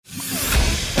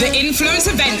The Influence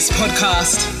Events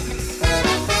Podcast.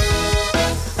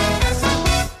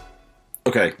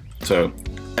 Okay, so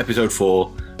episode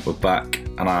 4, we're back,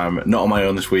 and I'm not on my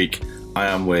own this week. I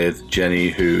am with Jenny,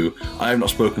 who I have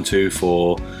not spoken to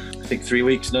for, I think, 3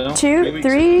 weeks now. A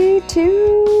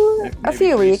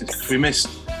few weeks. We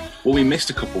missed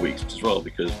a couple of weeks as well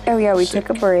because. Oh yeah, we took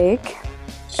a break.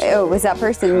 So, was that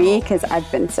person me? Because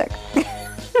I've been sick.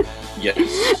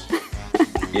 Yes.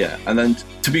 Yeah, and then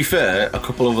to be fair, a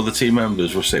couple of other team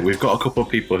members were sick. We've got a couple of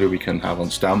people who we can have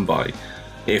on standby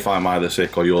if I'm either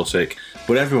sick or you're sick.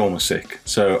 But everyone was sick.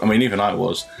 So, I mean, even I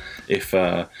was. If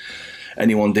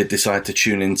anyone did decide to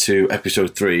tune into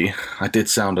episode 3, I did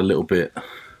sound a little bit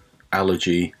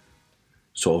allergy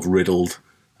sort of riddled.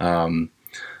 And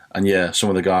yeah, some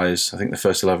of the guys, I think the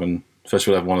first 11,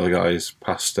 one of the guys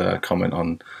passed a comment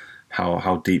on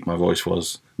how deep my voice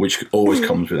was, which always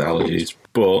comes with allergies.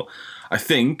 But I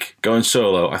think going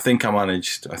solo, I think I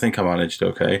managed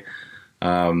okay.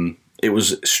 It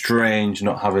was strange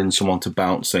not having someone to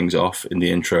bounce things off in the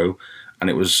intro, and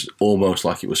it was almost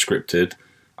like it was scripted.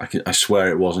 I swear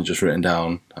it wasn't just written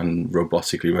down and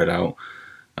robotically read out.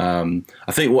 I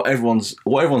think what everyone's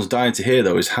dying to hear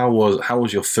though is how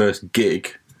was your first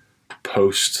gig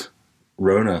post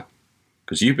Rona?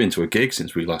 Because you've been to a gig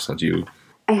since we last had you.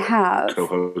 I have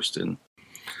co-hosting.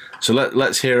 So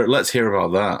let's hear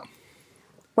about that.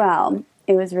 Well,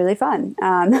 it was really fun.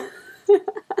 Was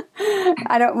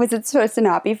it supposed to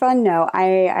not be fun? No,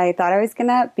 I thought I was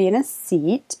gonna be in a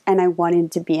seat, and I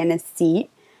wanted to be in a seat,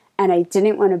 and I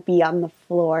didn't want to be on the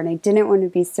floor, and I didn't want to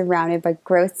be surrounded by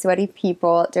gross, sweaty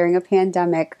people during a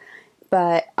pandemic.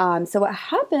 But so what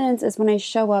happens is when I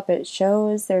show up, it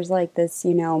shows there's like this,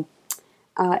 inner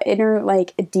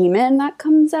like demon that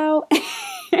comes out.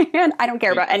 And I don't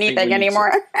care about anything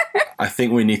anymore. I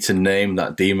think we need to name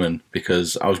that demon,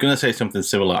 because I was going to say something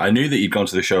similar. I knew that you'd gone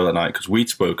to the show that night because we'd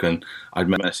spoken. I'd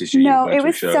messaged you. No, it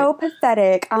was so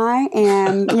pathetic. I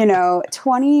am,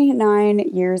 29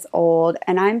 years old,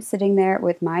 and I'm sitting there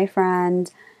with my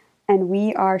friend,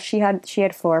 and she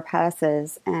had floor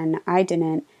passes, and I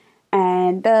didn't.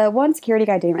 And the one security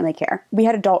guy didn't really care. We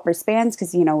had adult wristbands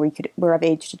because, we're of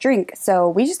age to drink. So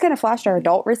we just kind of flashed our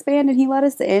adult wristband and he let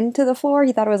us into the floor.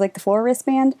 He thought it was like the floor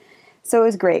wristband. So it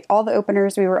was great. All the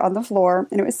openers, we were on the floor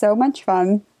and it was so much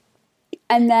fun.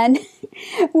 And then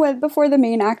before the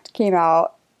main act came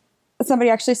out, somebody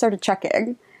actually started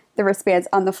checking the wristbands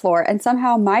on the floor. And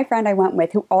somehow my friend I went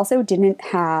with, who also didn't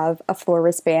have a floor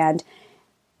wristband,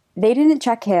 they didn't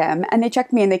check him and they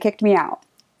checked me and they kicked me out.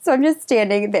 So I'm just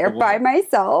standing there by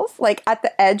myself, like at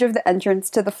the edge of the entrance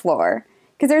to the floor.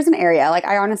 Because there's an area, like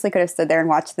I honestly could have stood there and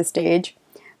watched the stage.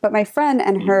 But my friend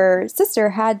and her sister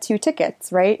had 2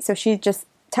 tickets, right? So she just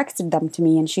texted them to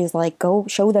me and she's like, go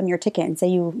show them your ticket and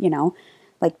say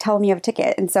like tell them you have a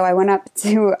ticket. And so I went up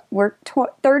to, we're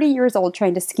 30 years old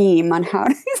trying to scheme on how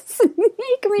to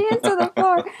sneak me into the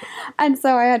floor. And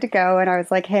so I had to go and I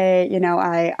was like, hey,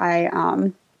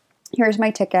 here's my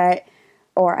ticket.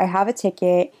 Or I have a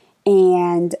ticket,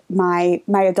 and my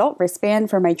adult wristband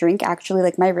for my drink, actually,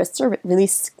 like my wrists are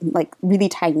really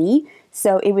tiny,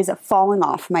 so it was falling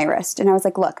off my wrist. And I was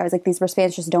like, these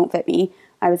wristbands just don't fit me.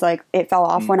 I was like, it fell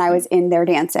off when I was in there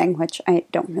dancing, which I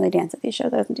don't really dance at these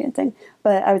shows. I wasn't dancing,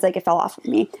 but I was like, it fell off of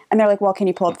me. And they're like, well, can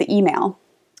you pull up the email?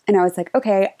 And I was like,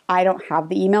 okay, I don't have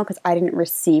the email because I didn't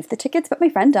receive the tickets, but my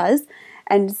friend does.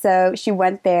 And so she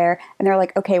went there and they're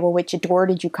like, okay, well, which door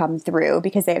did you come through?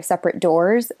 Because they have separate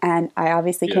doors. And I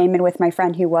obviously came in with my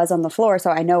friend who was on the floor, so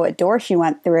I know what door she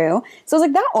went through. So I was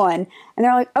like, that one. And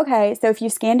they're like, okay, so if you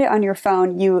scanned it on your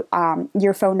phone,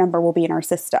 your phone number will be in our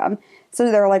system.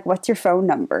 So they're like, what's your phone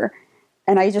number?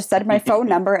 And I just said my phone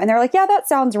number and they're like, yeah, that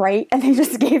sounds right. And they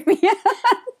just gave me a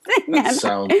thing. That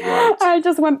sounds right. I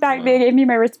just went back. They gave me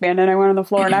my wristband and I went on the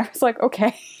floor and I was like,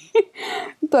 okay.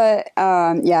 But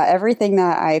everything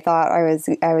that I thought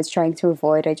I was trying to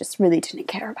avoid, I just really didn't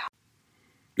care about.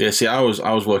 Yeah, see, I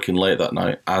was working late that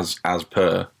night as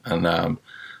per, and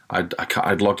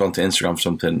I'd logged onto Instagram for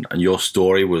something, and your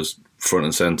story was front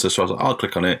and center. So I was like, I'll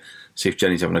click on it, see if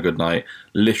Jenny's having a good night.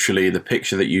 Literally, the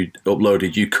picture that you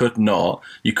uploaded, you could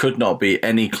not be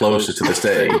any closer to the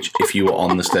stage if you were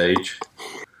on the stage.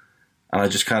 And I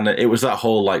just it was that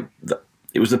whole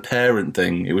it was the parent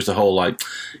thing. It was the whole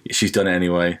she's done it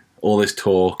anyway. All this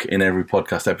talk in every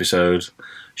podcast episode,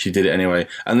 she did it anyway.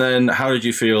 And then, how did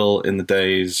you feel in the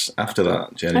days after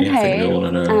that, Jenny? Okay. I think we all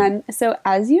want to know. So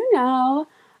as you know,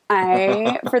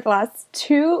 for the last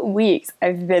 2 weeks,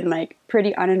 I've been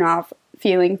pretty on and off,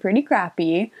 feeling pretty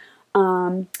crappy.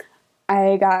 I've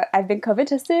been COVID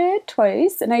tested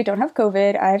twice, and I don't have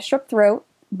COVID. I have strep throat,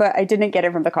 but I didn't get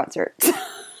it from the concert.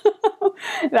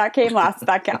 That came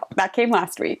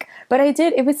last week. But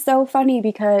it was so funny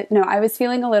because, I was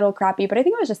feeling a little crappy, but I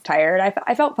think I was just tired.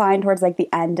 I felt fine towards like the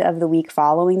end of the week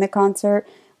following the concert,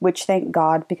 which thank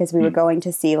God, because we were going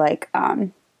to see our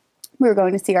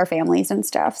families and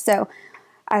stuff. So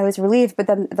I was relieved, but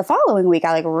then the following week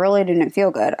I like really didn't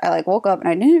feel good. I like woke up and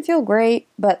I didn't feel great,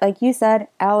 but like you said,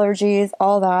 allergies,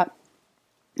 all that.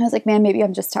 I was like, man, maybe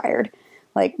I'm just tired.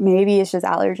 Like maybe it's just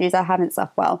allergies. I haven't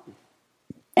slept well.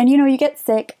 And you get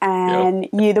sick and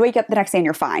you wake up the next day and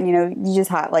you're fine. You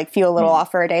just feel a little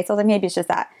off for a day. So I was like, maybe it's just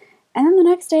that. And then the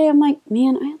next day I'm like,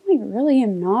 man, I really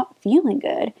am not feeling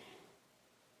good.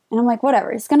 And I'm like,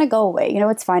 whatever, it's going to go away.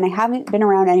 It's fine. I haven't been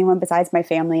around anyone besides my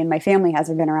family, and my family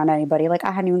hasn't been around anybody. Like,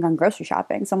 I hadn't even gone grocery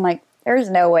shopping. So I'm like, there's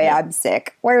no way I'm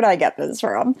sick. Where did I get this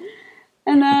from?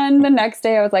 And then the next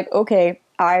day I was like, okay,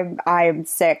 I'm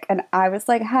sick. And I was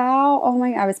like, how? Oh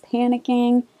my, I was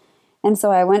panicking. And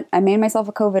so I made myself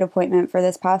a COVID appointment for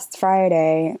this past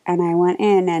Friday, and I went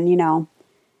in and,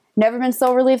 never been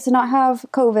so relieved to not have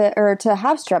COVID or to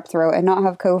have strep throat and not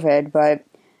have COVID, but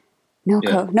no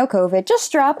COVID,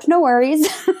 just strep, no worries.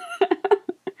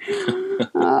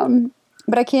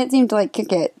 But I can't seem to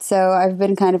kick it. So I've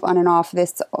been kind of on and off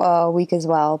this week as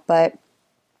well, but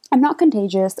I'm not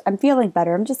contagious. I'm feeling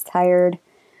better. I'm just tired.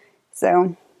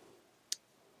 So.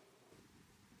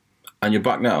 And you're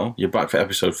back now. You're back for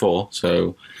episode 4,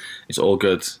 so it's all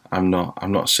good. I'm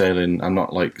not sailing. I'm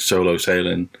not solo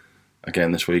sailing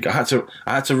again this week. I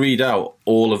had to read out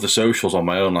all of the socials on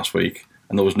my own last week,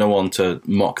 and there was no one to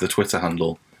mock the Twitter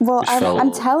handle. Well,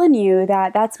 I'm telling you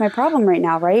that's my problem right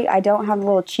now, right? I don't have a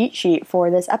little cheat sheet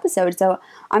for this episode, so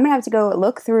I'm gonna have to go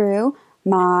look through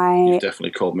my. You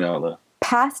definitely called me out there.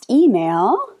 Past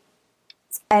email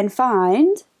and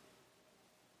find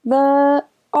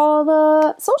all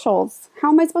the socials. How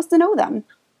am I supposed to know them?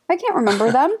 I can't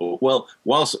remember them. Well,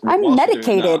 whilst I'm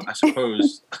medicated.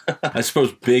 That, I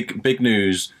suppose big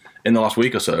news in the last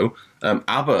week or so.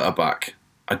 ABBA are back.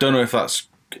 I don't know if that's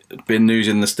been news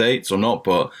in the States or not,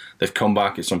 but they've come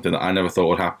back. It's something that I never thought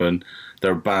would happen.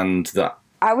 They're a band that.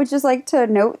 I would just like to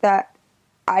note that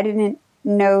I didn't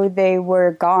know they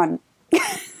were gone.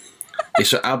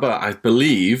 So ABBA, I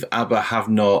believe ABBA have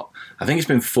not. I think it's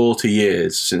been 40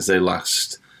 years since they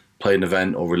last played an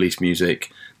event or released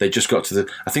music. They just got to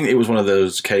I think it was one of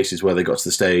those cases where they got to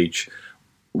the stage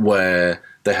where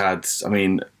they had. I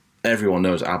mean, everyone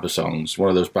knows ABBA songs. One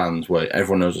of those bands where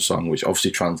everyone knows a song, which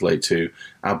obviously translates to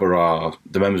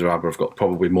the members of ABBA have got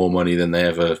probably more money than they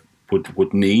ever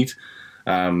would need.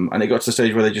 And it got to the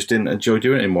stage where they just didn't enjoy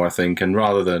doing it anymore, I think. And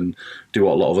rather than do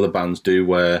what a lot of other bands do,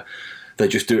 where they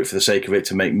just do it for the sake of it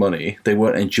to make money, they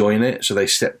weren't enjoying it, so they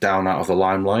stepped down out of the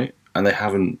limelight, and they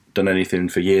haven't done anything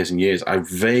for years and years. I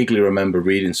vaguely remember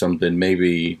reading something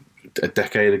maybe a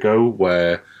decade ago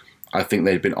where I think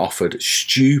they'd been offered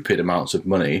stupid amounts of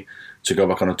money to go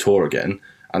back on a tour again,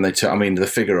 and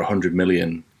the figure 100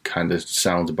 million kind of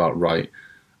sounds about right,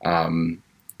 and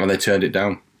they turned it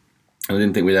down. And I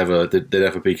didn't think they'd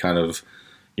ever be kind of,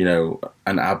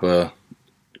 an ABBA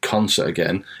concert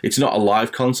again. It's not a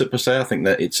live concert per se. I think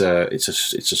that it's a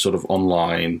sort of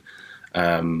online.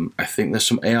 I think there's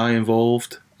some AI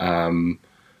involved,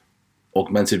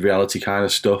 augmented reality kind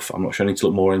of stuff. I'm not sure. I need to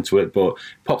look more into it, but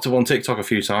popped up on TikTok a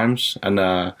few times, and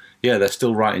they're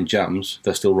still writing jams.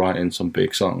 They're still writing some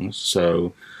big songs.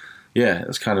 So yeah,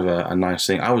 it's kind of a nice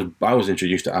thing. I was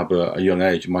introduced to ABBA at a young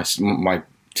age. My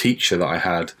teacher that I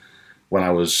had when I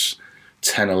was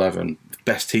 10, 11,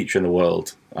 best teacher in the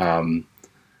world.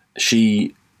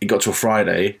 It got to a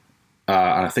Friday,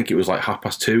 and I think it was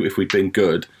 2:30 if we'd been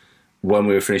good. When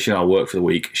we were finishing our work for the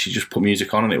week, she just put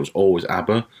music on, and it was always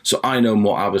ABBA. So I know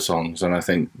more ABBA songs than I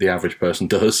think the average person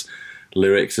does,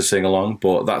 lyrics to sing along.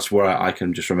 But that's where I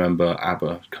can just remember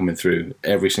ABBA coming through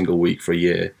every single week for a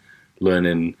year,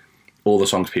 learning all the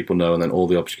songs people know and then all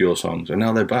the obscure songs. And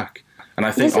now they're back. And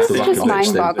I think this is just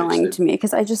mind-boggling to me,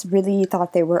 because I just really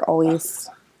thought they were always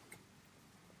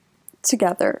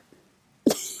together.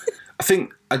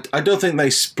 I don't think they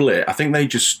split. I think they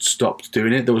just stopped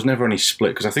doing it. There was never any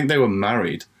split, because I think they were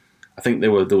married. I think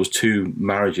there was 2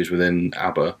 marriages within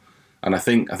ABBA, and I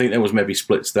think there was maybe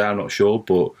splits there. I'm not sure,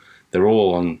 but they're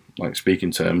all on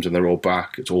speaking terms, and they're all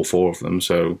back. It's all 4 of them.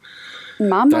 So,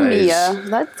 Mamma mia,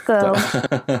 let's go.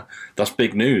 That's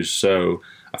big news. So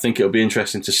I think it'll be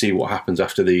interesting to see what happens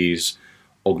after these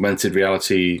augmented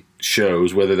reality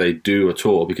shows, whether they do a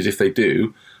tour. Because if they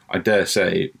do, I dare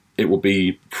say it will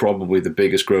be probably the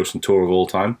biggest grossing tour of all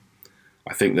time.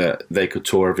 I think that they could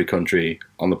tour every country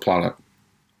on the planet,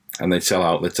 and they'd sell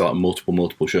out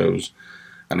multiple shows,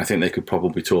 and I think they could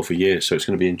probably tour for years. So it's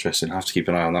going to be interesting. I have to keep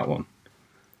an eye on that one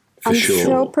I'm sure.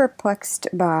 so perplexed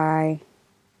by.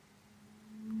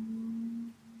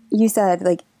 You said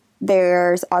like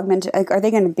there's augmented. Like, are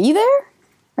they going to be there?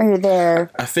 Or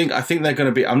they're? I think they're going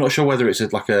to be. I'm not sure whether it's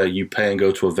like you pay and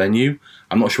go to a venue.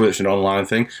 I'm not sure whether it's an online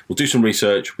thing. We'll do some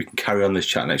research. We can carry on this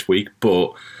chat next week.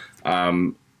 But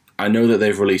I know that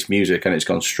they've released music and it's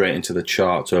gone straight into the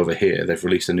charts over here. They've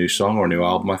released a new song or a new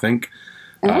album, I think.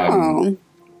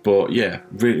 But yeah,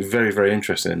 really, very, very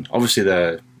interesting. Obviously,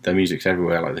 their music's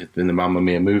everywhere. Like, there's been the Mamma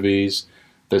Mia movies.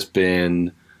 There's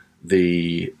been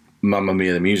the Mamma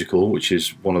Mia the musical, which is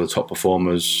one of the top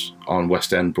performers on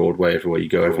West End, Broadway. Everywhere you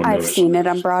go, everyone knows. I've seen it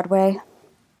on Broadway.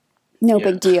 No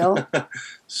big deal.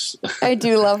 I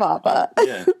do love opera.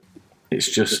 Yeah, it's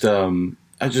just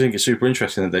I just think it's super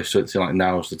interesting that they've sort of like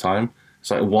now's the time.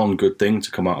 It's like one good thing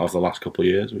to come out of the last couple of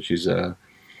years, which is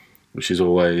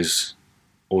always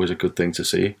a good thing to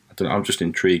see. I'm just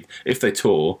intrigued. If they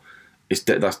tour,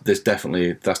 that's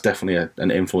definitely an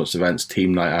Influence Events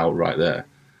team night out right there.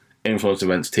 Influence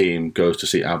Events team goes to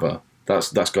see ABBA.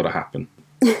 That's got to happen.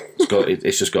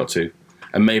 It's just got to.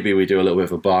 And maybe we do a little bit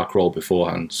of a bar crawl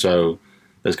beforehand. So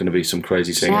there's going to be some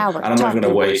crazy singing. Yeah, and I'm not going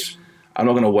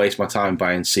to waste my time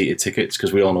buying seated tickets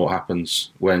because we all know what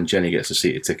happens when Jenny gets a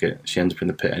seated ticket. She ends up in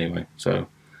the pit anyway. So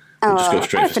we'll just go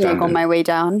straight I for standing. finagle my way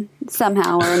down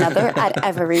somehow or another at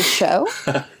every show.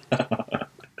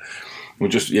 We'll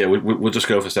just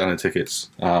go for standing tickets.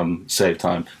 Save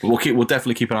time. But we'll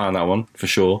definitely keep an eye on that one for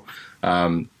sure.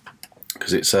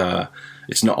 Because it's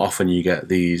not often you get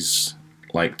these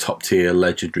like top tier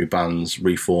legendary bands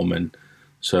reforming.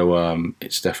 So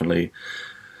it's definitely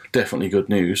good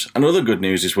news. Another good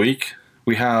news this week,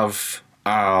 we have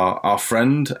our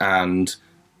friend and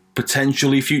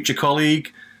potentially future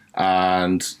colleague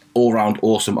and all-round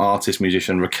awesome artist,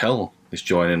 musician, Raquel is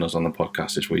joining us on the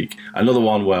podcast this week. Another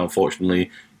one where,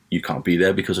 unfortunately, you can't be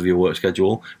there because of your work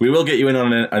schedule. We will get you in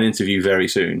on an interview very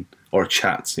soon, or a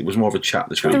chat. It was more of a chat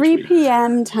this week. 3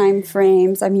 p.m. time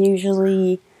frames. I'm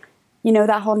usually,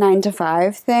 that whole 9 to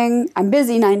 5 thing. I'm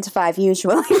busy 9 to 5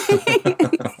 usually.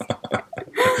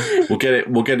 We'll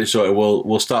get it sorted.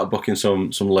 We'll start booking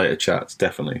some later chats,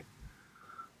 definitely.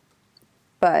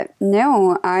 But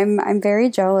no, I'm very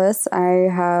jealous. I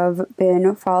have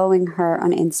been following her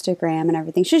on Instagram and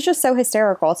everything. She's just so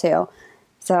hysterical too.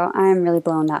 So I'm really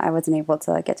blown that I wasn't able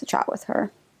to get to chat with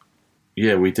her.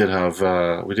 Yeah, we did have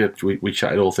we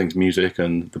chatted all things music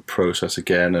and the process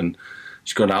again, and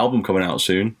she's got an album coming out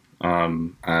soon.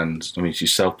 And I mean, she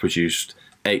self-produced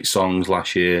 8 songs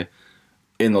last year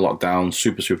in the lockdown,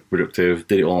 super productive,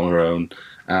 did it all on her own,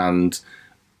 and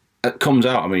it comes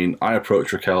out. I mean, I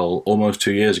approached Raquel almost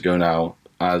 2 years ago now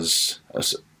as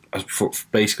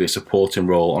basically a supporting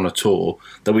role on a tour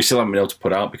that we still haven't been able to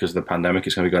put out because of the pandemic.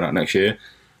 It's going to be going out next year,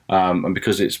 and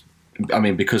because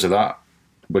of that,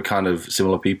 we're kind of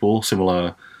similar people,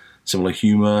 similar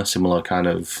humor, similar kind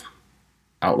of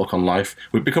outlook on life.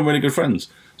 We've become really good friends.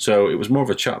 So it was more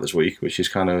of a chat this week, which is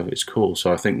it's cool.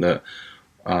 So I think that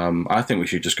we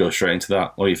should just go straight into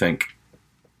that. What do you think?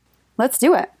 Let's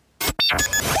do it.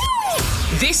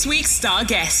 This week's star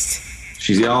guest.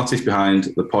 She's the artist behind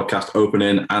the podcast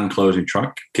opening and closing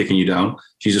track, Kicking You Down.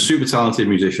 She's a super talented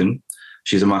musician.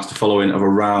 She's amassed a following of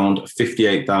around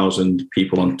 58,000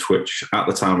 people on Twitch at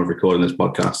the time of recording this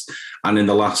podcast. And in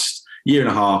the last year and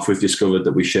a half, we've discovered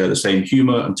that we share the same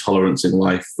humour and tolerance in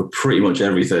life for pretty much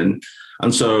everything.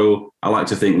 And so I like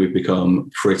to think we've become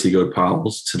pretty good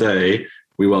pals. Today,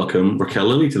 we welcome Raquel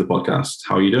Lily to the podcast.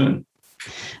 How are you doing?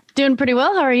 Doing pretty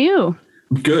well. How are you?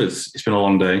 Good. It's been a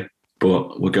long day,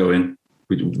 but we're going.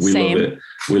 We love it.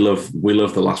 We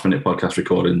love the last minute podcast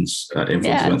recordings at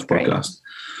Influence Events Podcast.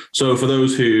 So for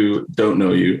those who don't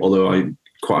know you, although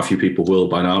quite a few people will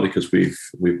by now because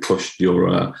we've pushed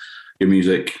your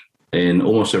music in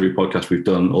almost every podcast we've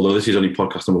done. Although this is only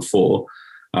podcast number 4.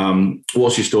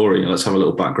 What's your story? Let's have a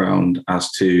little background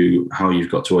as to how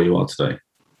you've got to where you are today.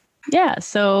 Yeah.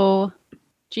 So,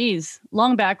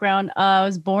 long background. I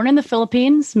was born in the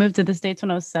Philippines, moved to the States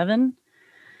when I was 7.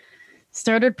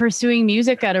 Started pursuing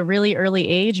music at a really early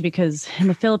age because in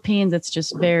the Philippines, it's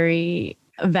just very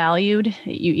valued.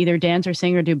 You either dance or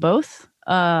sing or do both.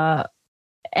 And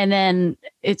then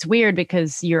it's weird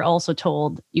because you're also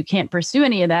told you can't pursue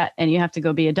any of that and you have to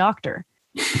go be a doctor.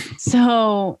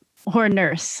 Or a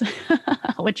nurse,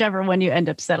 whichever one you end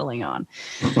up settling on.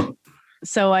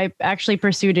 So I actually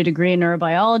pursued a degree in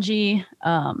neurobiology.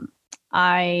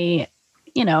 I,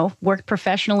 worked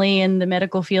professionally in the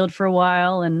medical field for a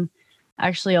while and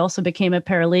actually also became a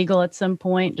paralegal at some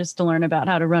point just to learn about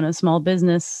how to run a small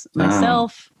business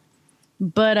myself.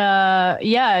 But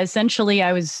essentially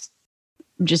I was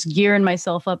just gearing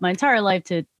myself up my entire life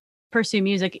to pursue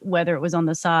music, whether it was on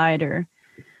the side or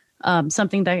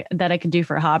something that I could do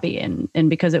for a hobby. And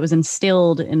because it was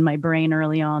instilled in my brain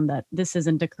early on that this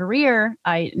isn't a career,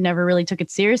 I never really took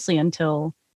it seriously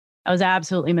until I was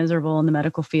absolutely miserable in the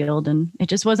medical field. And it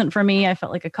just wasn't for me. I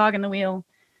felt like a cog in the wheel.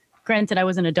 Granted, I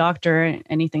wasn't a doctor or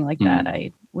anything like that.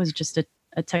 I was just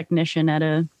a technician at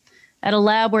a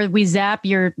lab where we zap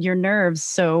your nerves.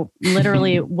 So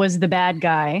literally was the bad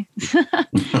guy.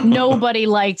 Nobody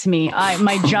liked me.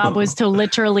 My job was to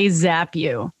literally zap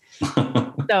you.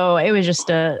 So it was just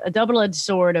a double-edged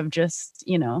sword of just,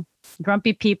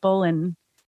 grumpy people and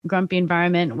grumpy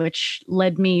environment, which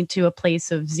led me to a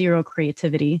place of zero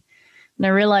creativity. And I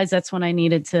realized that's when I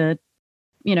needed to,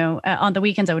 on the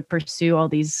weekends I would pursue all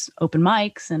these open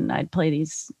mics and I'd play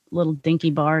these little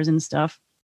dinky bars and stuff.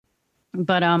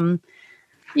 But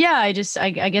yeah, I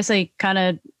guess I kind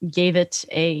of gave it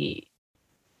a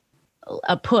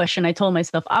push, and I told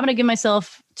myself I'm going to give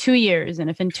myself 2 years, and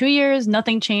if in 2 years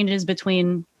nothing changes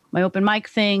between my open mic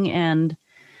thing and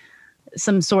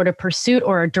some sort of pursuit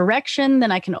or a direction,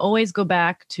 then I can always go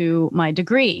back to my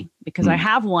degree because I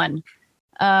have one.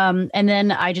 And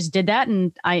then I just did that,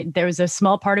 and there was a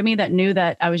small part of me that knew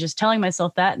that I was just telling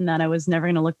myself that, and that I was never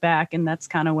going to look back, and that's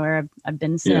kind of where I've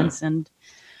been since. And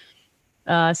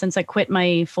since I quit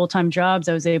my full-time jobs,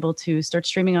 I was able to start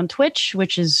streaming on Twitch,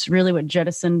 which is really what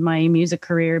jettisoned my music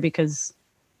career, because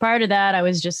prior to that, I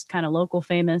was just kind of local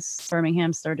famous.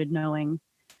 Birmingham started knowing.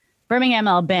 Birmingham,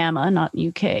 Alabama, not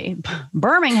UK.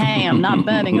 Birmingham, not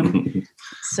Birmingham.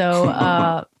 So,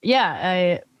 I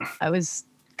was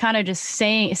kind of just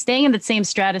staying in the same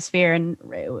stratosphere, and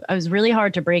I was really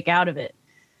hard to break out of it.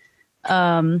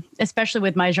 Especially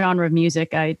with my genre of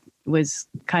music, I was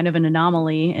kind of an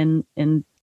anomaly in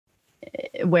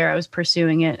where I was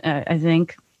pursuing it, I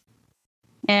think.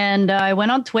 And I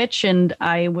went on Twitch, and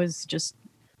I was just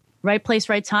right place,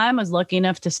 right time. I was lucky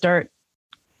enough to start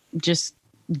just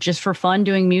for fun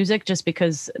doing music, just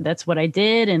because that's what I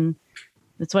did and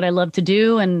that's what I love to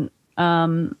do. And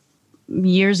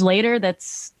years later,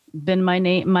 that's been my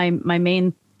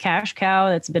main cash cow.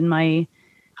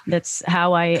 That's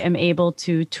how I am able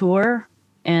to tour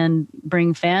and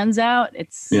bring fans out.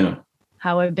 It's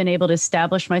how I've been able to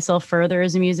establish myself further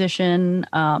as a musician.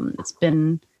 It's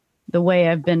been the way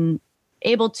I've been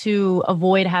able to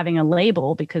avoid having a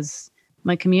label, because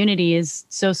my community is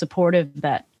so supportive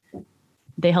that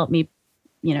they help me,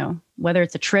 whether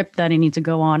it's a trip that I need to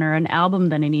go on or an album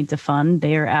that I need to fund,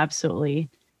 they are absolutely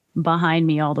behind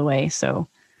me all the way. So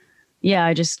yeah,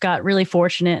 I just got really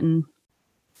fortunate and,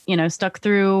 stuck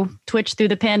through Twitch through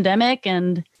the pandemic,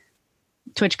 and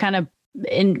Twitch kind of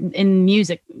in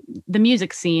music, the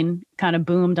music scene kind of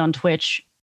boomed on Twitch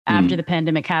after the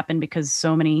pandemic happened, because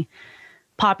so many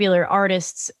popular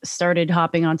artists started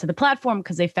hopping onto the platform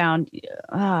because they found,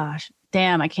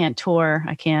 damn, I can't tour.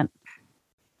 I can't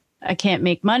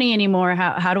make money anymore.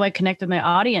 How do I connect with my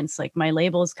audience? Like, my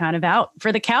label is kind of out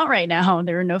for the count right now.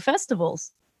 There are no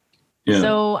festivals. Yeah.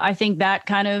 So I think that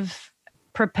kind of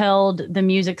propelled the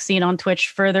music scene on Twitch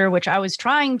further, which I was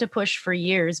trying to push for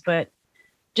years, but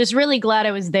just really glad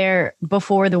I was there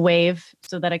before the wave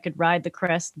so that I could ride the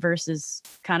crest versus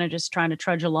kind of just trying to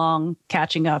trudge along,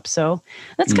 catching up. So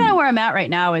that's kind of where I'm at right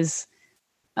now is,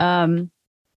 I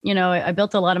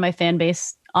built a lot of my fan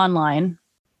base online.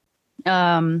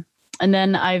 And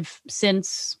then I've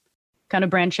since kind of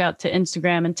branched out to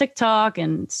Instagram and TikTok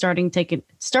and starting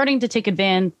to take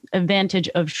advantage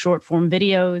of short form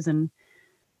videos and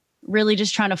really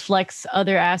just trying to flex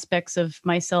other aspects of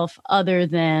myself other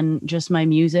than just my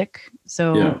music.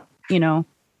 So,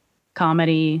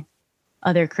 comedy,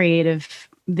 other creative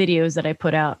videos that I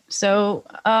put out. So,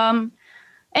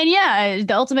 the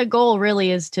ultimate goal really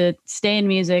is to stay in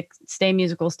music, stay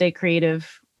musical, stay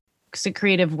creative,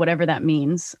 whatever that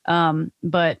means.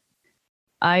 But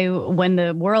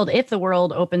if the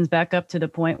world opens back up to the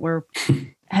point where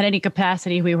at any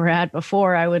capacity we were at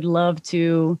before, I would love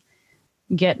to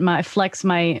flex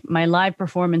my live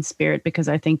performance spirit, because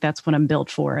I think that's what I'm built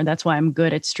for. And that's why I'm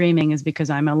good at streaming, is because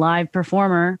I'm a live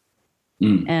performer.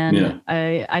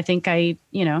 I think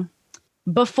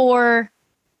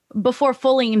before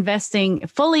fully investing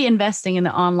in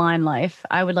the online life,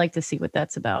 I would like to see what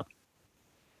that's about.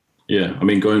 Yeah. I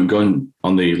mean, going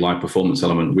on the live performance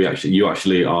element, you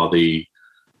actually are the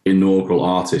inaugural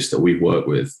artist that we've worked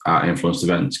with at Influenced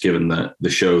Events, given that the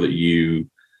show that you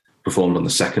performed on the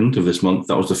 2nd of this month,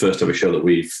 that was the first ever show that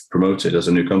we've promoted as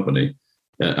a new company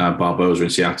at Barbosa in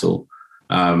Seattle.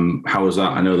 How was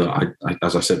that? I know that I,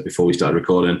 as I said before we started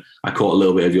recording, I caught a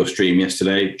little bit of your stream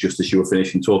yesterday, just as you were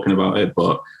finishing talking about it,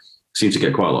 but seemed to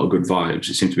get quite a lot of good vibes.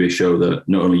 It seemed to be a show that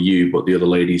not only you but the other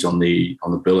ladies on the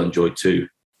bill enjoyed too.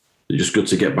 It's just good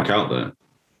to get back out there.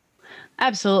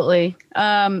 Absolutely.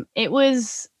 It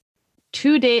was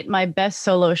to date my best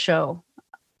solo show.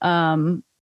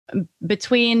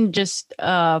 Between just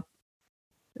the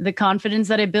confidence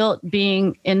that I built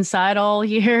being inside all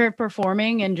year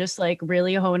performing and just like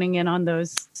really honing in on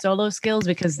those solo skills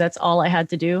because that's all I had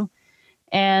to do,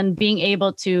 and being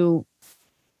able to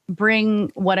bring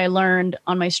what I learned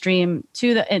on my stream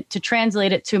to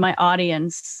translate it to my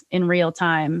audience in real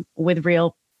time with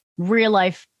real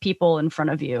life people in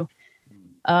front of you.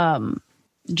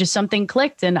 Just something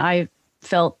clicked and I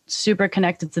felt super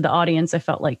connected to the audience. I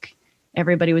felt like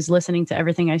everybody was listening to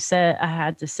everything I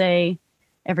had to say.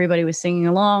 Everybody was singing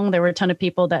along. There were a ton of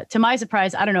people that, to my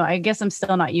surprise, I don't know, I guess I'm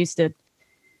still not used to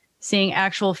seeing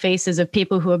actual faces of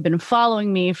people who have been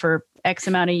following me for X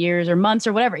amount of years or months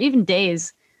or whatever, even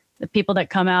days. The people that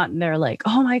come out and they're like,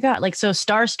 oh my God, like so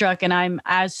starstruck. And I'm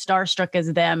as starstruck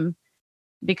as them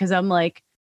because I'm like,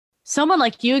 someone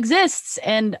like you exists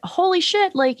and holy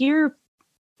shit, like you're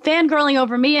fangirling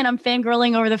over me and I'm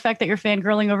fangirling over the fact that you're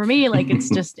fangirling over me. Like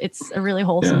it's a really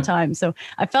wholesome time. So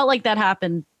I felt like that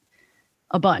happened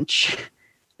a bunch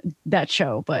that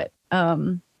show. But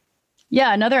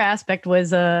another aspect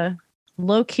was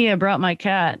low key I brought my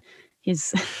cat.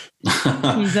 He's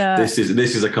this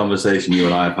is a conversation you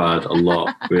and I have had a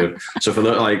lot with. So for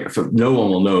no one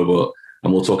will know, but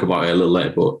and we'll talk about it a little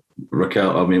later. But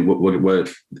Raquel, I mean,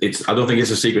 I don't think it's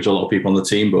a secret to a lot of people on the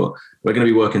team, but we're going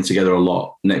to be working together a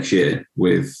lot next year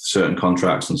with certain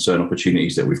contracts and certain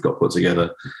opportunities that we've got put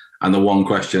together. And the one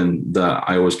question that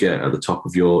I always get at the top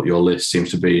of your list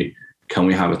seems to be, can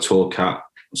we have a tour cat?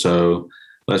 So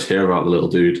let's hear about the little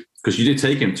dude. Because you did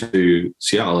take him to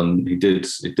Seattle and he did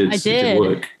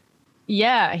work.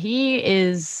 Yeah, he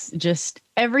is just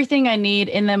everything I need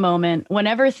in the moment.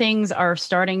 Whenever things are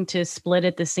starting to split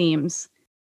at the seams,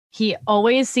 he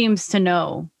always seems to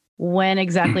know when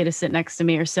exactly to sit next to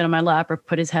me or sit on my lap or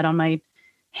put his head on my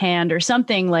hand or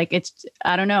something. Like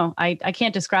I don't know. I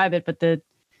can't describe it, but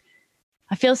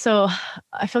I feel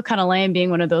kind of lame being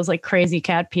one of those like crazy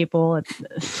cat people.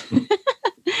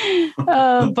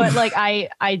 But like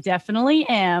I definitely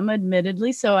am,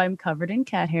 admittedly, so I'm covered in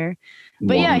cat hair.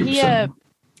 But 100%. Yeah,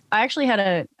 I actually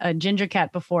had a ginger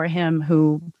cat before him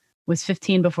who was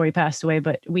 15 before he passed away,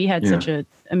 but we had such an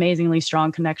amazingly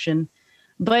strong connection.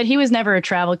 But he was never a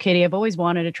travel kitty. I've always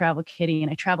wanted a travel kitty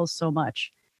and I travel so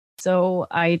much. So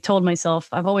I told myself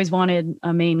I've always wanted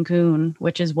a Maine Coon,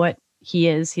 which is what he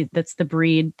is. That's the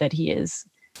breed that he is.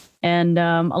 And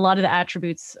a lot of the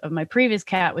attributes of my previous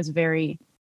cat was very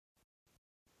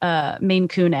Maine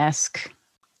Coon-esque.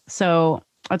 So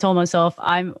I told myself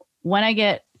when I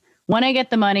get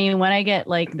the money, when I get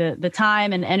like the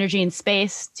time and energy and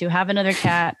space to have another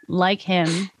cat like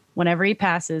him, whenever he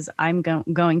passes, I'm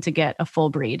going to get a full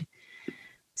breed.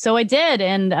 So I did.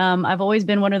 And I've always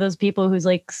been one of those people who's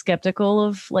like skeptical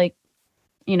of like,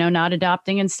 you know, not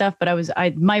adopting and stuff. But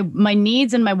my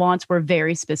needs and my wants were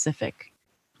very specific.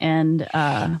 And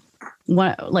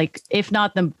if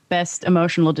not the best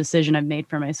emotional decision I've made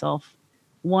for myself,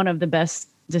 one of the best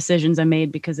decisions I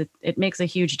made because it makes a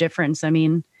huge difference. I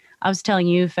mean, I was telling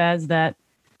you, Faz, that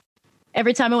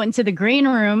every time I went into the green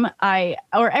room,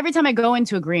 every time I go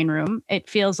into a green room, it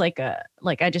feels like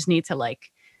I just need to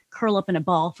like curl up in a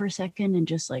ball for a second and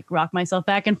just like rock myself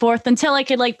back and forth until I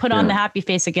could like put on the happy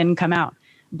face again and come out.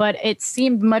 But it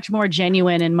seemed much more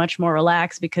genuine and much more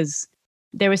relaxed because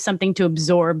there was something to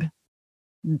absorb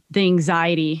the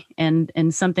anxiety and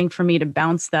something for me to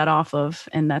bounce that off of.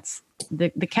 And that's the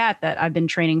cat that I've been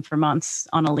training for months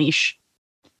on a leash.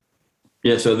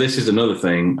 Yeah. So this is another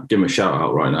thing. Give him a shout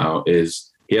out right now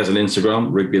is he has an Instagram,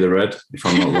 Rigby the Red, if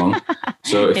I'm not wrong.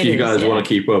 So if you guys want to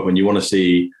keep up and you want to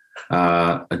see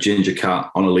a ginger cat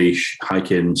on a leash,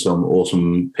 hiking some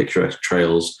awesome picturesque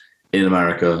trails in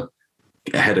America,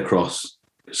 head across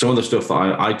some of the stuff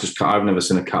that I've never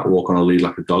seen a cat walk on a lead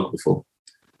like a dog before.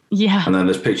 Yeah. And then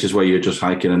there's pictures where you're just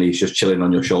hiking and he's just chilling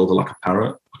on your shoulder like a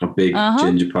parrot, like a big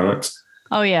ginger parrot.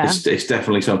 Oh, yeah. It's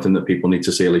definitely something that people need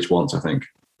to see at least once, I think.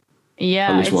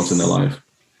 Yeah. At least once in their life.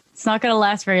 It's not going to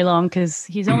last very long because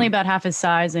he's only about half his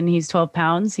size and he's 12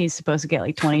 pounds. He's supposed to get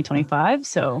like 20, 25.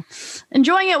 So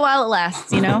enjoying it while it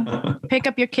lasts, you know, pick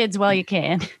up your kids while you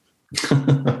can.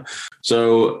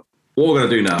 So what we're going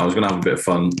to do now is going to have a bit of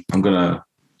fun. I'm going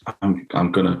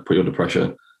to put you under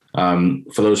pressure.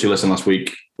 For those who listened last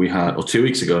week, 2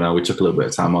 weeks ago now, we took a little bit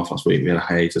of time off last week. We had a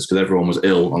hiatus because everyone was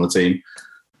ill on the team.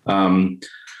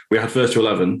 We had First to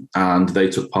 11 and they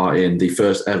took part in the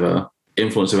first ever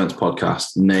Influence Events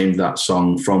podcast named that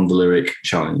song from the Lyric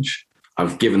Challenge.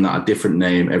 I've given that a different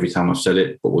name every time I've said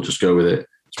it, but we'll just go with it.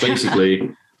 It's basically,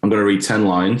 I'm going to read 10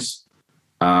 lines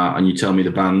and you tell me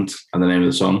the band and the name of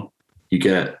the song. You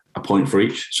get a point for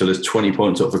each. So there's 20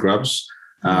 points up for grabs.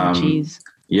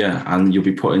 Yeah, and you'll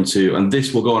be put into, and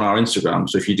this will go on our Instagram.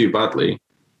 So if you do badly,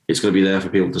 it's going to be there for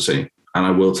people to see. And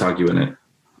I will tag you in it.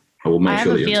 I will make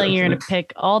sure that you're tagged in it. I have a feeling you're going to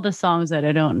pick all the songs that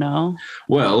I don't know.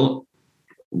 Well,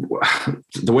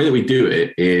 the way that we do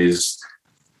it is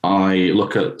I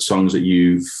look at songs that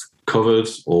you've covered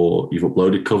or you've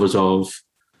uploaded covers of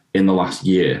in the last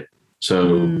year.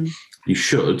 So you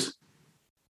should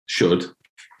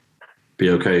be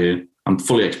okay here. I'm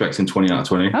fully expecting 20 out of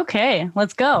 20. Okay,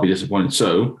 let's go. I'll be disappointed.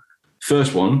 So,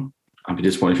 first one, I'll be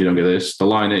disappointed if you don't get this. The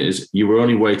line is, you were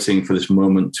only waiting for this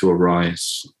moment to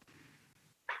arise.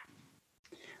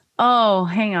 Oh,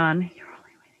 hang on. You're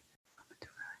only waiting for this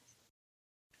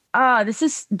moment to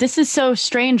arise. This is so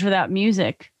strange without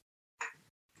music.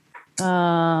 You're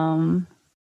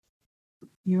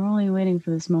only waiting for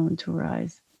this moment to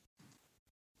arise.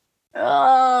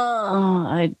 Oh,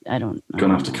 I don't know.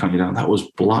 Gonna have to count you down. That was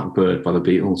Blackbird by the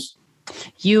Beatles.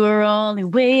 You were only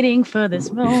waiting for this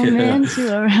moment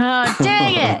to arise.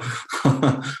 Dang it!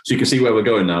 So you can see where we're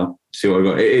going now. See where we're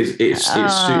going. It is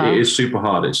super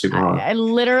hard. It's super hard. I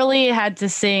literally had to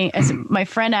sing. My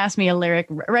friend asked me a lyric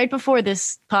right before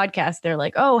this podcast. They're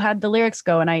like, "Oh, how'd the lyrics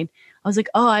go?" And I was like,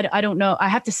 "Oh, I don't know. I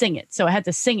have to sing it." So I had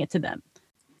to sing it to them.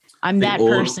 I'm that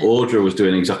person. Audra was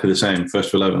doing exactly the same. First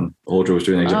to 11. Audra was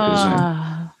doing exactly the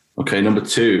same. Okay, number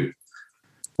 2.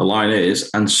 The line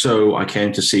is, and so I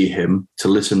came to see him to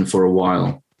listen for a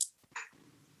while.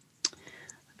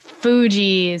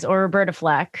 Fugees or Roberta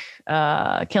Flack,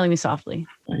 Killing Me Softly.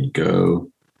 There you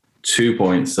go. 2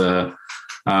 points there.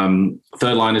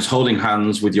 Third line is holding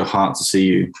hands with your heart to see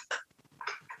you.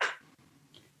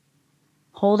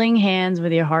 Holding hands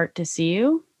with your heart to see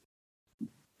you.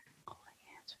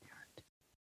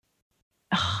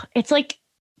 It's like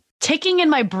ticking in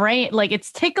my brain. Like it's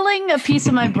tickling a piece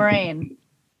of my brain.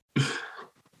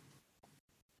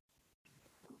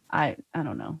 I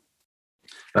don't know.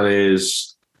 That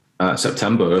is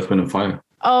September, Earth, Wind and Fire.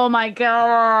 Oh my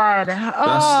God.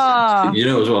 You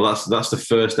know as well, that's the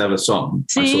first ever song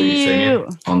I saw you singing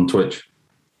on Twitch.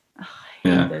 Oh, I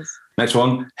hate this. Next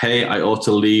one. Hey, I ought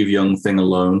to leave young thing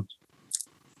alone.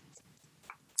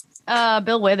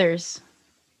 Bill Withers.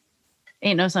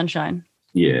 Ain't No Sunshine.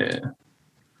 Yeah.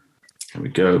 There we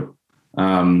go.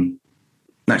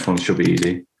 Next one should be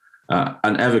easy.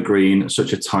 An evergreen,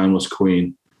 such a timeless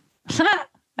queen.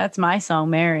 That's my song,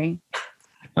 Mary.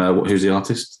 Who's the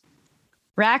artist?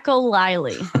 Raquel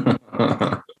Lily.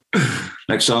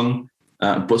 Next song.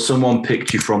 But someone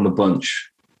picked you from the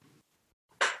bunch.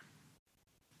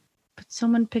 But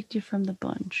someone picked you from the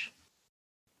bunch.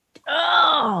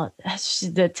 Oh, that's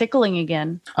the tickling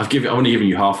again. I've only given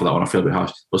you half of that one. I feel a bit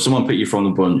harsh. But someone picked you from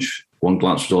the bunch. One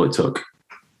glance was all it took.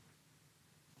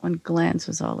 One glance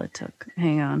was all it took.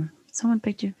 Hang on. Someone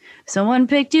picked you. Someone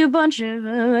picked you a bunch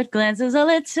of glances all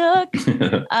it took.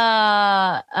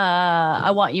 I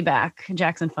Want You Back.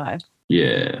 Jackson 5.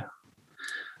 Yeah.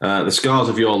 The scars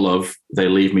of your love, they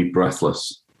leave me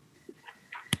breathless.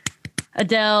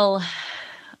 Adele.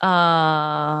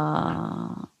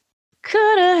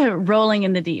 Coulda Rolling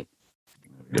in the Deep.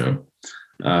 There we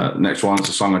go. Next one, it's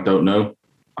a song I don't know.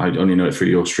 I only know it through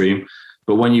your stream.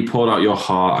 But when you poured out your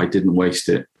heart, I didn't waste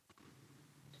it.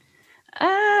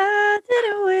 I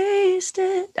didn't waste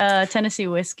it. Tennessee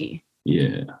Whiskey.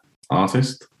 Yeah.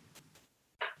 Artist?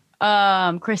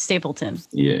 Chris Stapleton.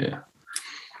 Yeah.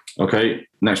 Okay.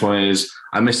 Next one is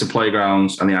I miss the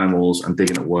playgrounds and the animals and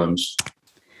digging at worms.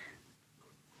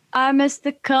 I miss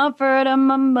the comfort of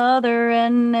my mother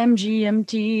and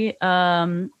MGMT.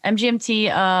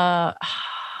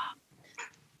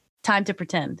 Time to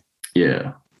Pretend.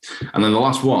 Yeah. And then the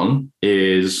last one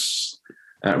is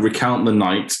Recount the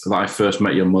Night That I First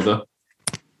Met Your Mother.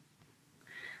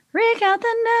 Recount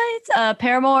the night.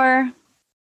 Paramore.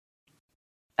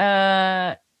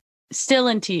 Still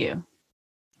Into You.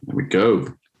 There we go.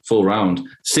 Full round.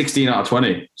 16 out of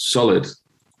 20. Solid.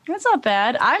 That's not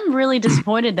bad. I'm really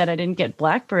disappointed that I didn't get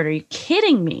Blackbird. Are you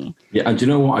kidding me? Yeah, and do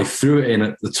you know what? I threw it in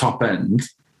at the top end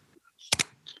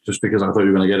just because I thought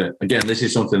you were going to get it. Again, this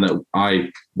is something that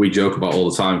we joke about all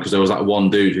the time because there was that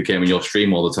one dude who came in your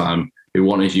stream all the time who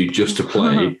wanted you just to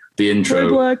play the intro. Play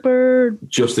Blackbird.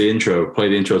 Just the intro. Play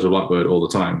the intro to Blackbird all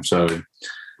the time. So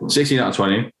 16 out of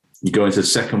 20. You go into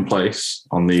second place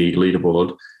on the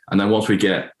leaderboard. And then once we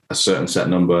get a certain set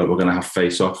number, we're going to have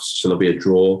face-offs. So there'll be a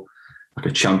draw, like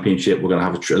a championship. We're going to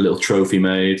have a little trophy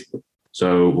made.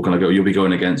 So we're going to go. You'll be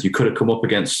going against. You could have come up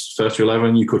against first to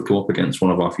 11. You could come up against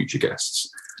one of our future guests.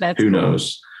 Who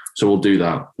knows? So we'll do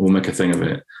that. We'll make a thing of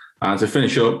it. And to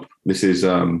finish up, this is,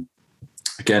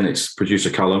 again, it's producer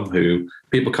Callum, who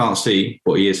people can't see,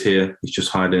 but he is here. He's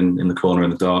just hiding in the corner in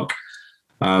the dark.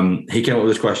 He came up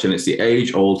with this question. It's the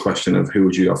age-old question of who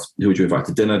would you invite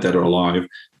to dinner, dead or alive?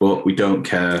 But we don't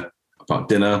care about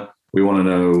dinner. We want to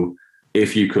know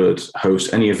if you could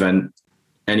host any event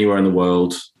anywhere in the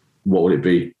world, what would it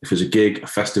be? If it was a gig, a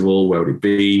festival, where would it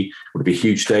be? Would it be a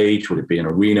huge stage? Would it be an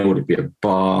arena? Would it be a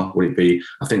bar? Would it be,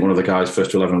 I think one of the guys,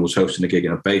 First to 11, was hosting a gig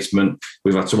in a basement.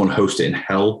 We've had someone host it in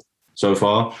hell so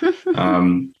far.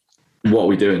 What are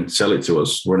we doing? Sell it to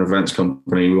us. We're an events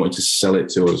company. We want you to sell it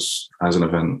to us as an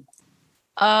event.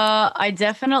 I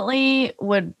definitely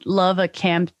would love a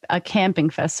camping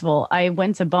festival. I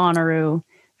went to Bonnaroo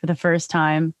for the first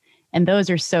time, and those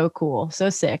are so cool, so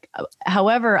sick.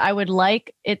 However, I would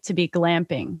like it to be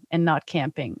glamping and not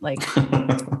camping. Like,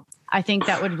 I think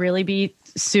that would really be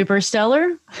super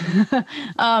stellar.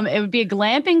 It would be a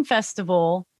glamping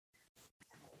festival.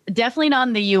 Definitely not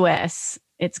in the US.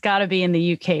 It's got to be in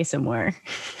the UK somewhere.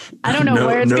 I don't know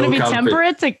where it's going to be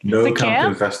temperate to camping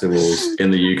camp. Festivals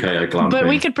in the UK are glamping. But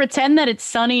we could pretend that it's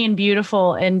sunny and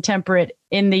beautiful and temperate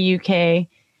in the UK.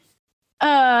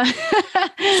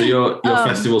 So your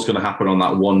festival's going to happen on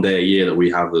that one day a year that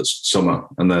we have that's summer,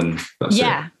 and then that's it.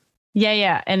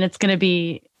 Yeah. And it's going to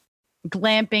be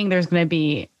glamping. There's going to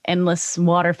be endless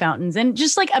water fountains and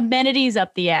just like amenities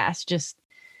up the ass. Just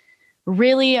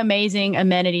really amazing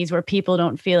amenities where people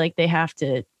don't feel like they have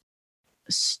to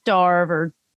starve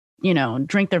or,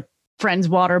 drink their friend's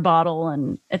water bottle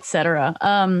and etc.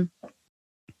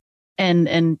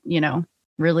 And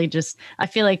really just, I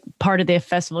feel like part of the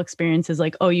festival experience is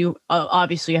like, you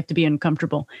obviously have to be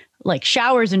uncomfortable, like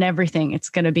showers and everything. It's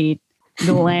going to be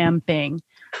glamping.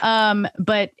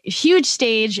 But huge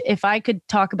stage. If I could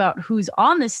talk about who's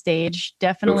on the stage,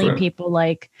 definitely people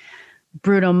like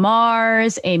Bruno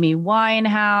Mars, Amy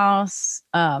Winehouse.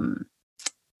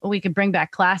 We could bring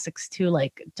back classics too,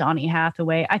 like Donny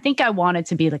Hathaway. I think I want it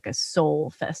to be like a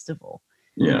soul festival.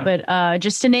 Yeah. But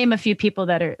just to name a few people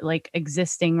that are like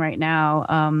existing right now,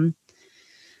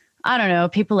 I don't know,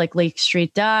 people like Lake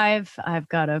Street Dive. I've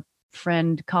got a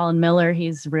friend, Colin Miller.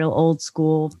 He's real old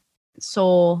school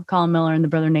soul. Colin Miller and the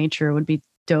Brother Nature would be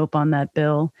dope on that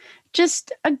bill.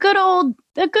 Just a good old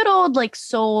like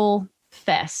soul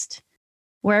fest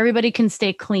where everybody can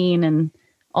stay clean and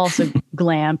also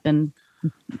glamp and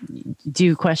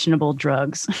do questionable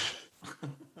drugs.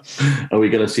 Are we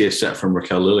going to see a set from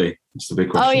Raquel Lily? That's the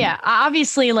big question. Oh yeah,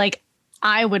 obviously. Like,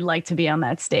 I would like to be on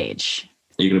that stage.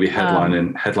 Are you going to be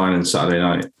headlining Saturday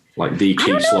night, like the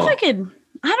key slot? I don't know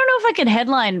if I could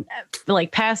headline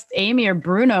like past Amy or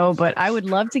Bruno, but I would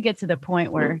love to get to the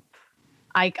point where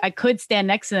I could stand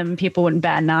next to them and people wouldn't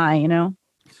bat an eye.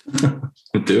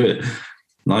 Do it.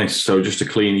 Nice. So just to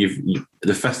clean,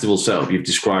 the festival setup you've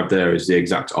described there is the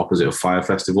exact opposite of Fire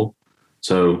Festival.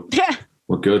 So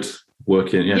we're good.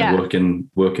 Working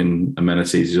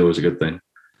amenities is always a good thing.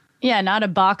 Yeah, not a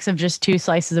box of just 2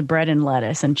 slices of bread and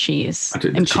lettuce and cheese,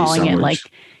 and calling it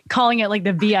like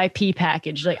the VIP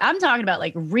package. Like, I'm talking about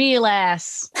like real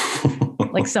ass,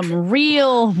 like some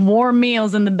real warm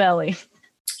meals in the belly.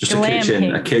 Just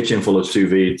a kitchen full of sous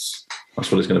vides.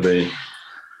 That's what it's going to be.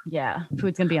 Yeah,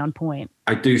 food's going to be on point.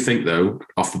 I do think, though,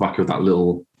 off the back of that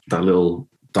little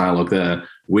dialogue there,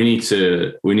 we need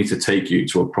to take you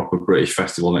to a proper British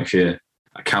festival next year,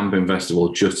 a camping festival,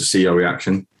 just to see your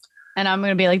reaction. And I'm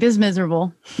going to be like, this is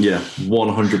miserable. Yeah,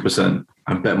 100%.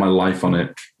 I bet my life on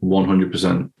it,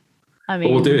 100%. I mean,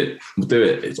 but we'll do it. We'll do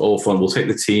it. It's all fun. We'll take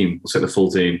the team. We'll take the full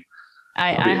team.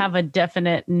 I have a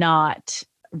definite not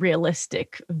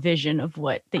realistic vision of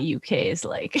what the UK is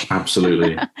like.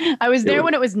 Absolutely. I was there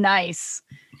when it was nice.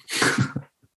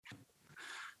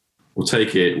 We'll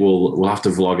take it. We'll have to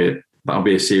vlog it. That'll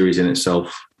be a series in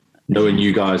itself. Knowing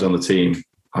you guys on the team,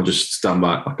 I'll just stand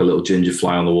back like a little ginger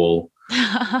fly on the wall.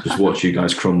 Just watch you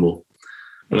guys crumble.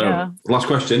 But last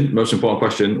question, most important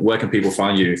question: where can people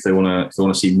find you if they want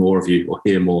to see more of you or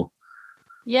hear more?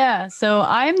 Yeah, so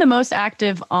I'm the most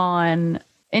active on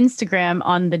Instagram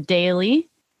on the daily.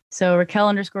 So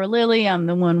Raquel_Lily. I'm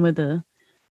the one with a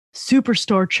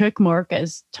superstar check mark,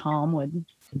 as Tom would.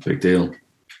 Big deal.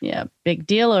 Yeah, big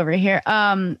deal over here.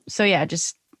 So yeah,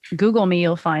 just Google me,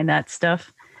 you'll find that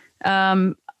stuff.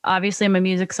 Obviously my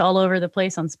music's all over the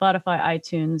place on Spotify,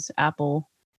 iTunes, Apple,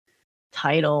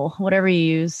 Tidal, whatever you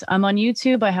use. I'm on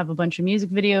YouTube. I have a bunch of music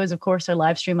videos. Of course, I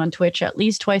live stream on Twitch at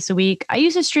least twice a week. I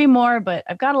used to stream more, but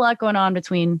I've got a lot going on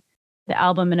between the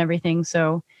album and everything.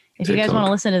 So if you guys want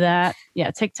to listen to that,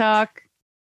 TikTok,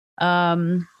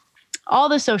 all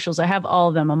the socials, I have all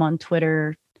of them. I'm on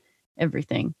Twitter,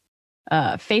 everything.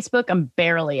 Facebook, I'm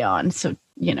barely on. So,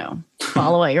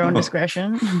 follow at your own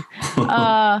discretion.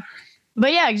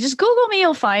 But yeah, just Google me.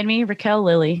 You'll find me, Raquel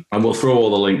Lily. And we'll throw all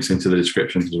the links into the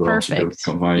description as well. Perfect.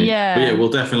 So find you. Yeah. But yeah, we'll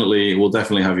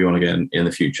definitely have you on again in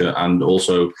the future. And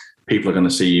also, people are going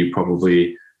to see you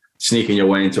probably sneaking your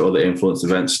way into other influence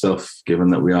event stuff,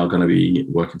 given that we are going to be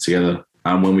working together.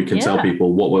 And when we can tell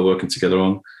people what we're working together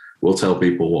on, we'll tell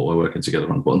people what we're working together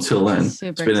on. But until then, it's been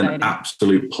exciting. An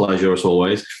absolute pleasure as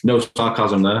always. No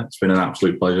sarcasm there. It's been an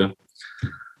absolute pleasure.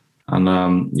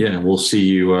 And we'll see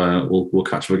you. We'll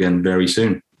catch up again very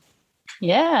soon.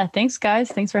 Yeah. Thanks, guys.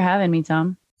 Thanks for having me,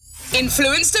 Tom.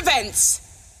 Influenced events.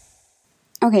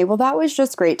 Okay, well, that was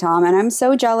just great, Tom. And I'm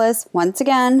so jealous once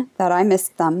again that I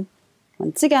missed them.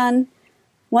 Once again,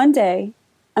 one day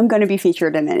I'm going to be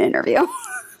featured in an interview.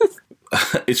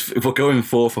 We're going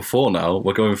 4 for 4 now.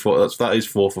 We're going that is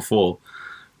 4 for 4.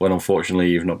 When unfortunately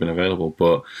you've not been available,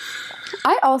 but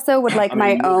I also would like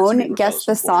my own guess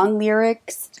the song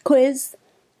lyrics quiz.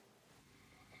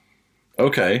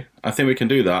 Okay, I think we can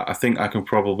do that. I think I can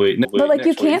probably. But like,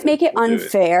 you can't make it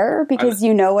unfair because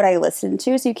you know what I listen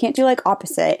to, so you can't do like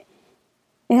opposite.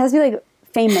 It has to be like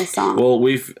famous song. Well,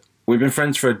 we've been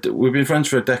friends for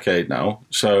a decade now,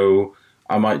 so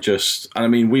I might just. And I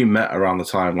mean, we met around the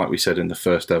time, like we said in the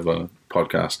first ever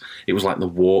podcast. It was like the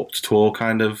Warped Tour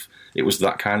kind of. It was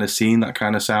that kind of scene, that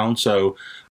kind of sound. So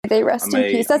they rest in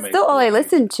peace. That's still all I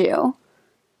listen to.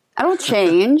 I don't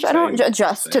change. I don't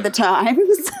adjust to the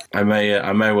times. I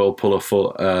may well pull a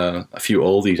few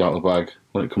oldies out of the bag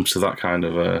when it comes to that kind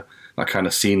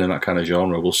of scene and that kind of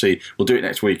genre. We'll see. We'll do it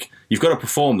next week. You've got to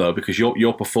perform though, because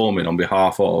you're performing on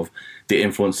behalf of the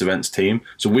Influenced Events team.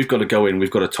 So we've got to go in.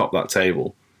 We've got to top that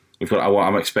table.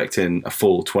 I'm expecting a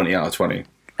full 20 out of 20.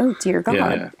 Oh dear God.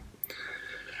 Yeah.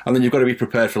 And then you've got to be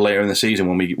prepared for later in the season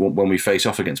when we face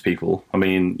off against people. I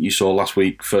mean, you saw last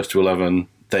week, 1st to 11,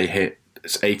 they hit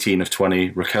 18 of 20.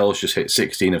 Raquel's just hit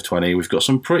 16 of 20. We've got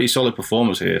some pretty solid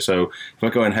performers here. So if we're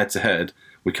going head to head,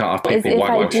 we can't have people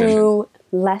whitewashing. If I do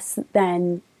less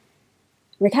than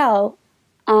Raquel,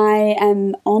 I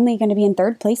am only going to be in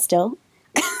 3rd place still.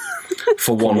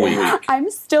 For 1 week.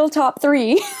 I'm still top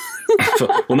 3.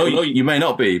 Well, no, you may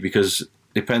not be, because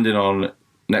depending on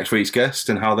next week's guest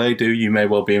and how they do, you may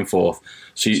well be in 4th.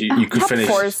 So you could finish.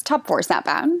 Top four's not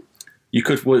bad. You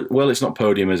could. Well, it's not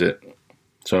podium, is it?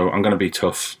 So I'm going to be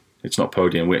tough. It's not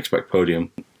podium. We expect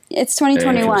podium. It's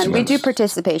 2021. We do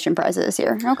participation prizes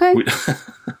here. Okay.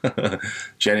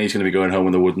 Jenny's going to be going home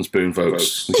with a wooden spoon,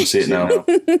 folks. You can see it now.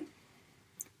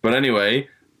 But anyway,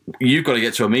 you've got to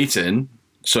get to a meeting,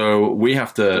 so we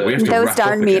have to. Those wrap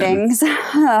darn up meetings.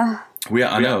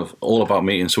 I know, all about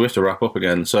meetings, so we have to wrap up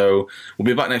again. So we'll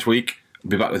be back next week.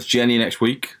 We'll be back with Jenny next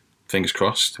week. Fingers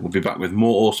crossed. We'll be back with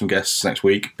more awesome guests next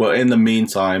week. But in the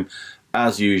meantime,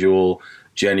 as usual,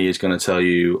 Jenny is going to tell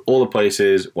you all the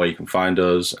places where you can find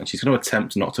us, and she's going to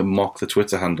attempt not to mock the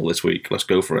Twitter handle this week. Let's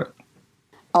go for it.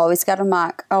 Always got to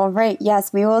mock. All right.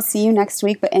 Yes, we will see you next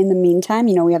week. But in the meantime,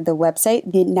 we have the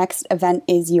website. The next event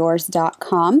is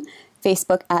yours.com.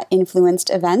 Facebook at Influenced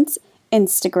Events.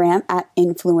 Instagram at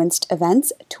Influenced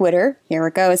Events. Twitter, here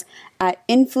it goes, at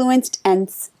Influenced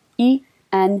Ents.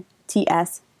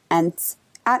 ENTS. Ents.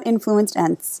 At Influenced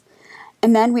Ents.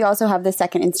 And then we also have the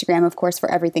second Instagram, of course, for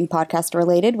everything podcast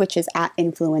related, which is at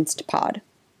Influenced Pod.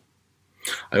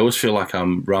 I always feel like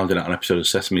I'm rounding out an episode of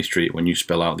Sesame Street when you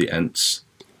spell out the Ents.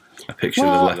 I picture the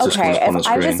letters coming up on the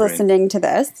screen. If I was listening to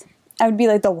this, I would be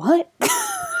like, the what?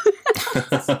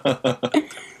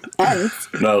 Ents.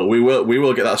 No, we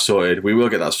will get that sorted. We will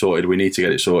get that sorted. We need to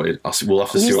get it sorted. We'll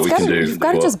have to see what we can do. You've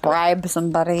got to just bribe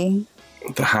somebody.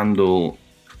 The handle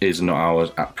is not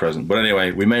ours at present. But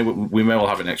anyway, we may well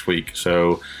have it next week.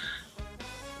 So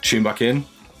tune back in.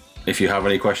 If you have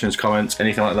any questions, comments,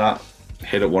 anything like that,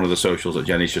 hit up one of the socials that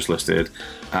Jenny's just listed,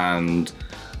 and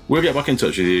we'll get back in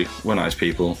touch with you. We're nice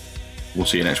people. We'll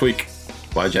see you next week.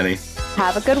 Bye, Jenny.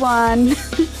 Have a good one.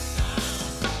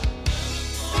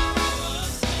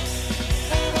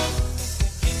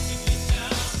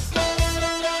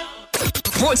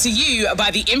 Brought to you by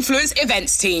the Influence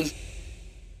Events team.